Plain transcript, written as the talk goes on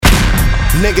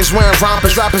Niggas wearing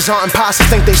rompers, rappers aren't imposters.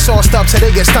 Think they sauced up till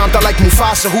they get stomped out like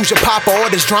Mufasa. Who's your papa? All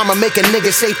this drama make a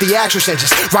nigga safety actress and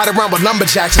just ride around with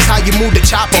lumberjacks. That's how you move the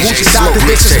chopper. Who's your doctor?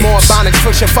 This is more bonics.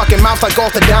 Fix your fucking mouth like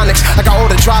orthodontics. I got all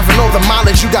the driving, all the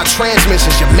mileage. You got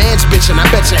transmissions. Your man's bitching. I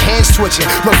bet your hands twitching.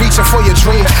 But reaching for your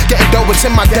dreams. Getting dough, it's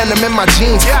in my denim, in my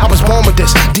jeans. I was born with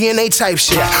this DNA type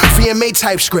shit, VMA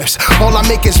type scripts. All I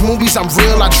make is movies. I'm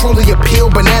real. I truly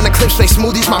appeal. Banana clips, play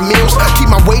smoothies, my meals.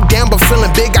 Keep my weight down, but feeling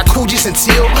big. Got Coogis and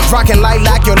teal. Rockin'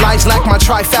 lilac, your lies lack my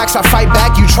trifacts. I fight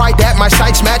back, you tried that. My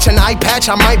sights match an eye patch.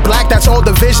 I might black. That's all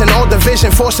division,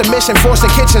 for submission, forcing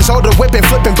kitchens. All the whipping,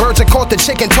 flipping birds. I caught the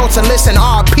chicken toast to listen.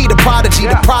 RP, the prodigy,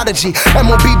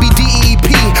 MOBBDEEP.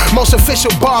 Most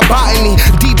official bar botany.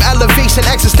 Deep elevation,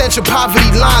 existential poverty.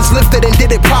 Lines lifted and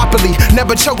did it properly.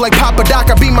 Never choke like Papa Doc.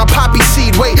 I be my poppy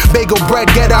seed. Wait, bagel bread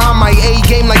getter on my A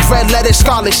game like red letter.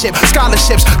 Scholarships.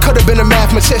 Could've been a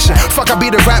mathematician. Fuck, I be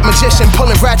the rap magician.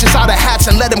 Pulling ratchets out of hats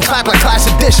and let them clap like class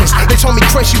editions. They told me,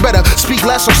 Chris, you better speak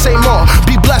less or say more.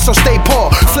 Be blessed or stay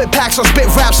poor. Flip packs or spit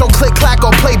raps or click clack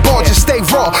or play ball. Just stay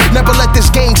raw. Never let this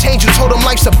game change you. Told them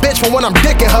life's a bitch, but when I'm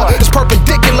dicking her, it's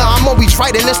perpendicular. I'm always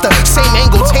right and it's the same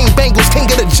angle. Tame Bengals, king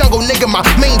of the jungle, nigga. My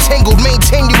main tangled.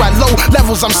 Maintain you at low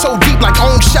levels. I'm so deep like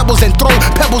own shovels and throw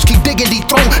pebbles. Keep digging,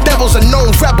 dethrone devils. A known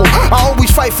rebel. I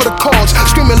always fight for the cause.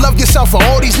 Screaming love yourself for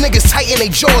all these niggas tighten they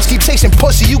jaws. Keep chasing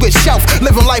pussy, you get shelf.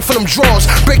 Living life for them draws.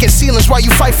 Breaking ceilings while you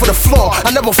fight for the floor.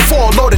 I never fall, Lord.